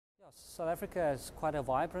South Africa has quite a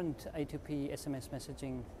vibrant A2P SMS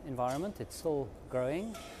messaging environment. It's still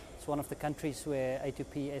growing. It's one of the countries where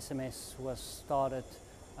A2P SMS was started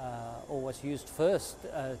or was used first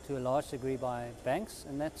to a large degree by banks,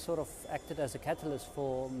 and that sort of acted as a catalyst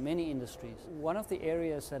for many industries. One of the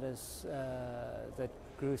areas that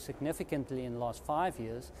grew significantly in the last 5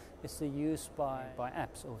 years is the use by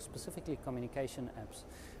apps, or specifically communication apps,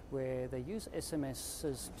 where they use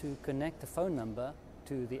SMSs to connect a phone number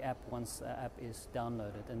to the app once the app is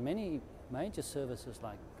downloaded. And many major services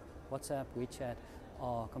like WhatsApp, WeChat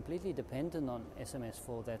are completely dependent on SMS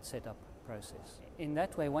for that setup process. In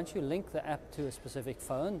that way, once you link the app to a specific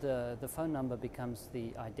phone, the phone number becomes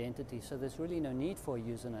the identity, so there's really no need for a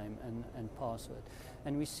username and password.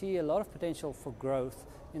 And we see a lot of potential for growth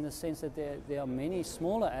in the sense that there are many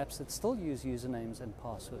smaller apps that still use usernames and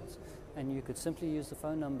passwords, and you could simply use the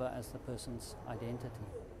phone number as the person's identity.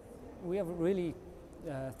 We are really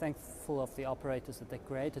thankful of the operators that they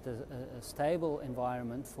created a stable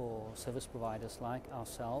environment for service providers like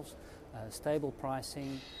ourselves, stable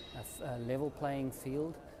pricing, a level playing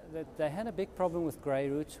field. They had a big problem with grey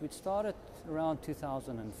routes, which started around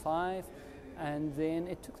 2005, and then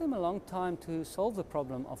it took them a long time to solve the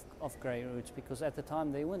problem of grey routes, because at the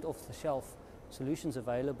time there weren't off-the-shelf solutions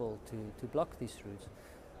available to block these routes.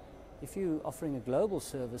 If you're offering a global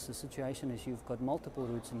service, the situation is you've got multiple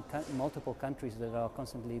routes in multiple countries that are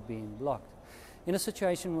constantly being blocked. In a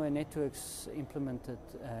situation where networks implemented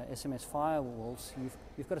SMS firewalls,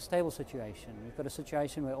 you've got a stable situation. You've got a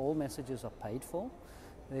situation where all messages are paid for,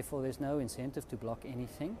 therefore there's no incentive to block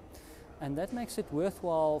anything. And that makes it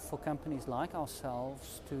worthwhile for companies like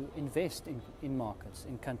ourselves to invest in markets,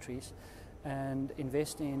 in countries, and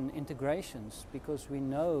invest in integrations, because we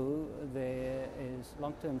know there is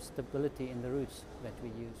long-term stability in the routes that we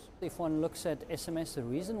use. If one looks at SMS, the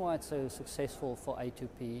reason why it's so successful for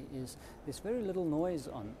A2P is there's very little noise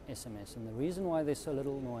on SMS, and the reason why there's so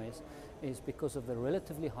little noise is because of the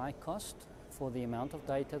relatively high cost for the amount of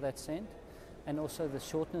data that's sent, and also the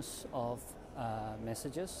shortness of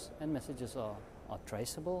messages, and messages are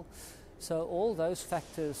traceable. So all those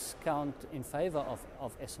factors count in favor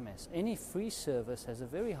of SMS. Any free service has a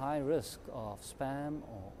very high risk of spam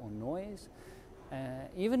or noise.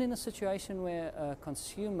 Even in a situation where a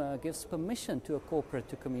consumer gives permission to a corporate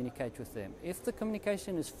to communicate with them, if the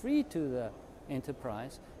communication is free to the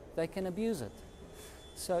enterprise, they can abuse it.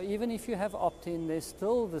 So even if you have opt-in, there's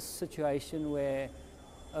still this situation where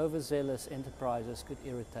overzealous enterprises could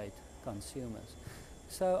irritate consumers.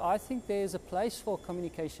 So I think there's a place for a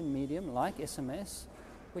communication medium like SMS,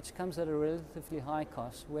 which comes at a relatively high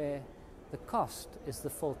cost, where the cost is the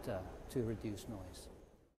filter to reduce noise.